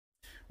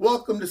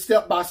Welcome to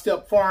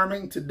Step-by-Step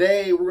Farming.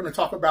 Today we're going to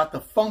talk about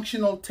the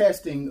functional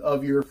testing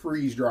of your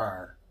freeze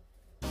dryer.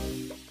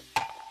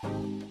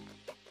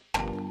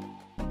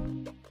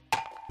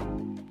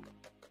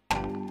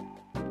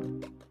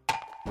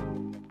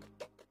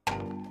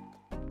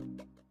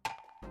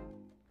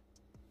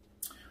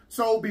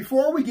 So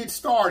before we get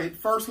started,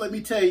 first let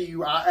me tell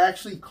you, I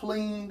actually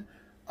cleaned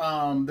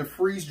the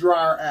freeze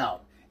dryer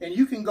out. And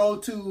you can go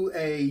to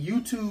a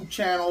YouTube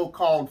channel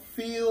called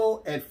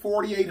Phil at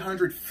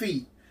 4,800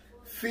 feet.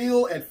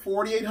 Phil at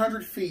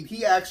 4,800 feet,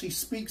 he actually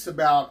speaks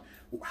about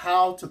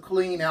how to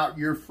clean out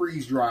your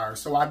freeze dryer.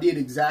 So I did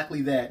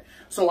exactly that.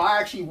 So I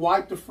actually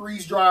wiped the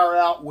freeze dryer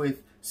out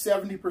with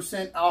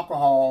 70%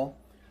 alcohol.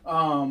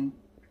 And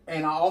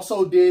I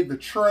also did the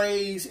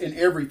trays and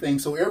everything.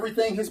 So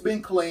everything has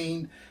been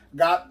cleaned,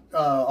 got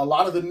a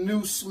lot of the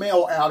new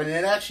smell out, and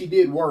it actually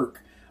did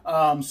work.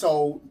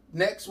 So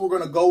next we're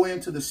going to go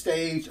into the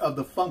stage of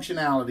the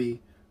functionality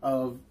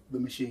of the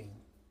machine.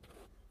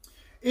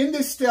 In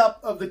this step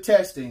of the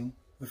testing,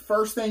 the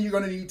first thing you're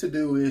going to need to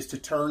do is to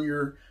turn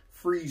your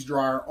freeze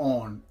dryer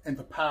on and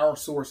the power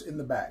source in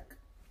the back.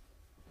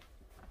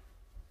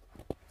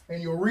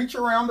 And you'll reach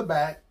around the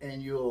back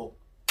and you'll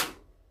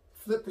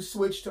flip the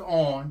switch to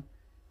on,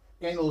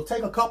 and it'll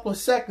take a couple of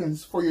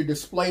seconds for your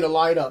display to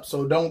light up.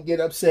 So don't get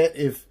upset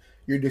if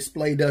your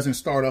display doesn't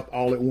start up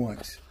all at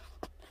once.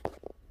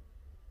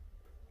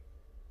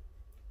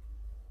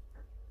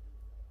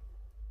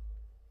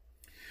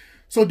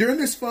 So during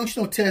this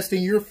functional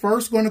testing, you're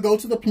first going to go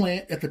to the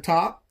plant at the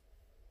top.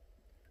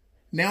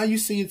 Now you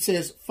see it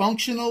says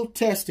functional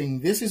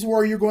testing. This is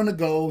where you're going to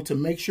go to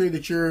make sure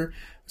that your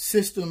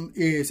system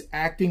is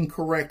acting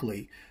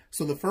correctly.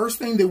 So the first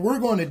thing that we're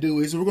going to do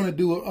is we're going to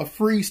do a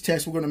freeze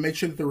test. We're going to make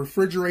sure that the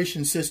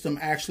refrigeration system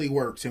actually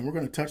works. And we're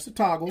going to touch the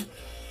toggle.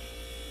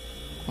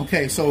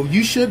 Okay, so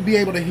you should be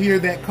able to hear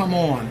that come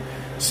on.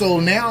 So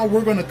now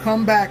we're going to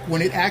come back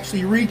when it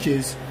actually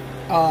reaches,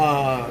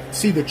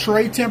 see the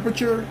tray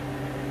temperature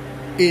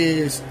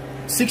is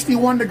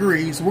 61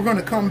 degrees. We're going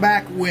to come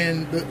back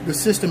when the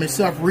system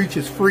itself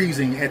reaches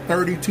freezing at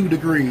 32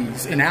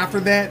 degrees. And after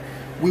that,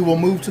 we will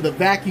move to the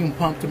vacuum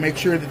pump to make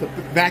sure that the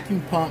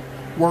vacuum pump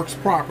works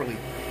properly.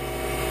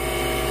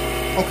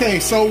 Okay,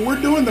 so we're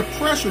doing the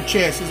pressure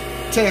test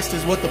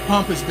is what the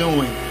pump is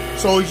doing.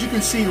 So as you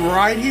can see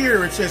right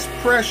here, it says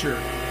pressure.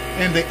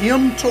 And the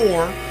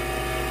mTOR,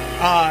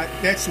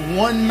 that's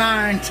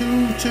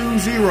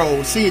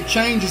 19220. See, it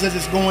changes as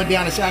it's going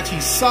down. It's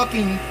actually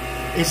sucking.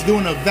 It's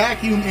doing a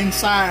vacuum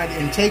inside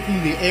and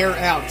taking the air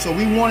out. So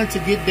we want it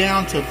to get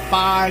down to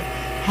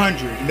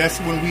 500. And that's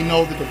when we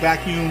know that the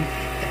vacuum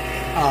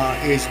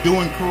is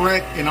doing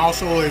correct and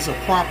also is a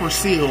proper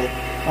seal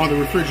on the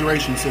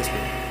refrigeration system.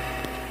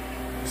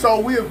 So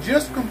we have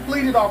just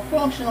completed our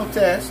functional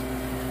test.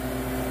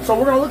 So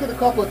we're going to look at a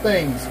couple of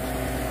things.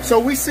 So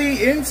we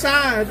see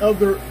inside of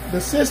the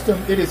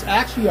system, it is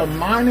actually a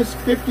minus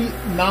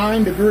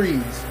 59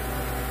 degrees.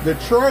 The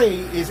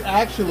tray is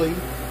actually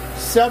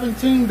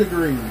 17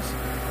 degrees.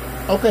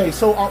 Okay,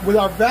 so with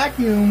our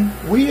vacuum,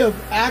 we have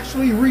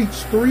actually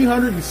reached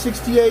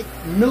 368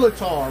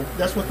 millitorr.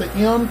 That's what the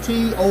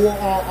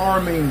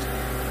MTORR means.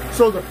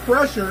 So the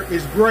pressure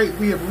is great.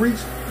 We have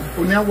reached,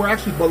 now we're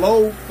actually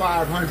below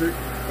 500,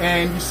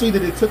 and you see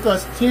that it took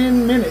us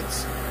 10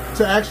 minutes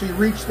to actually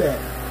reach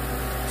that.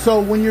 So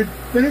when you're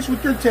finished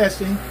with your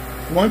testing,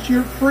 once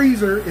your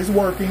freezer is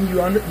working, you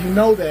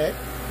know that,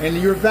 and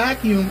your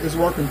vacuum is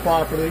working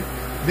properly,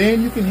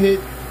 then you can hit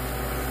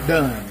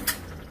done.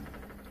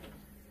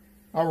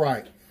 All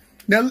right.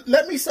 Now,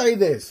 let me say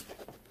this.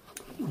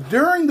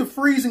 During the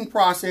freezing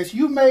process,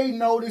 you may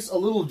notice a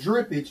little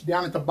drippage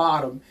down at the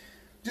bottom.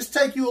 Just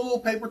take you a little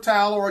paper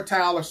towel or a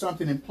towel or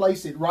something and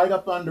place it right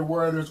up under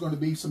where there's going to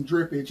be some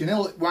drippage, and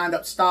it'll wind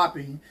up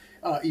stopping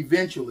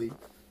eventually.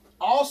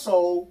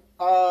 Also,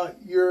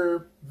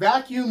 your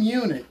vacuum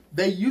unit,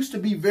 they used to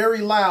be very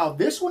loud.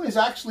 This one is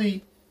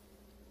actually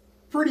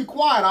pretty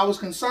quiet. I was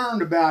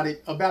concerned about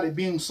it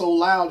being so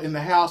loud in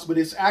the house, but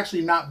it's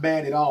actually not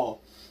bad at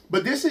all.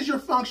 But this is your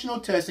functional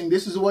testing.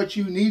 This is what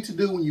you need to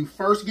do when you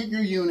first get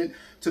your unit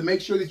to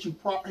make sure that you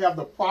have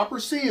the proper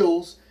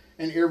seals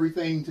and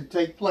everything to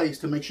take place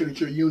to make sure that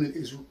your unit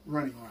is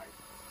running right.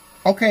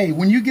 Okay,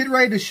 when you get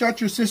ready to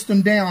shut your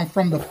system down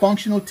from the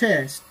functional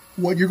test,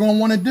 what you're going to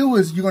want to do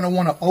is you're going to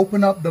want to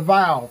open up the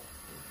valve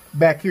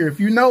back here. If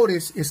you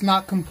notice, it's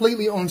not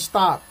completely on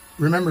stop.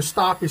 Remember,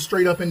 stop is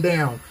straight up and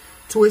down.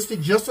 Twist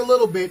it just a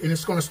little bit and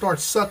it's going to start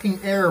sucking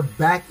air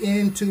back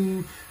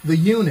into the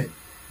unit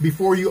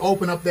before you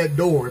open up that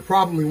door. It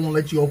probably won't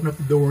let you open up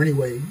the door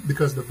anyway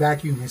because the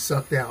vacuum is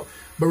sucked out.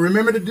 But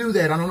remember to do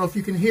that. I don't know if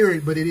you can hear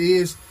it, but it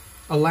is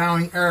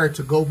allowing air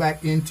to go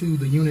back into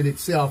the unit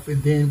itself,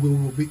 and then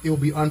it will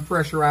be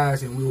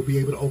unpressurized and we will be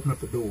able to open up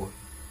the door.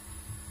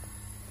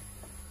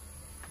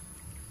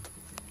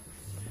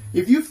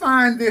 If you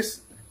find this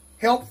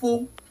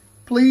helpful,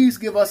 please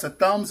give us a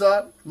thumbs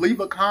up, leave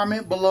a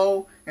comment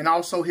below, and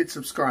also hit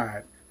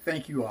subscribe.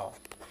 Thank you all.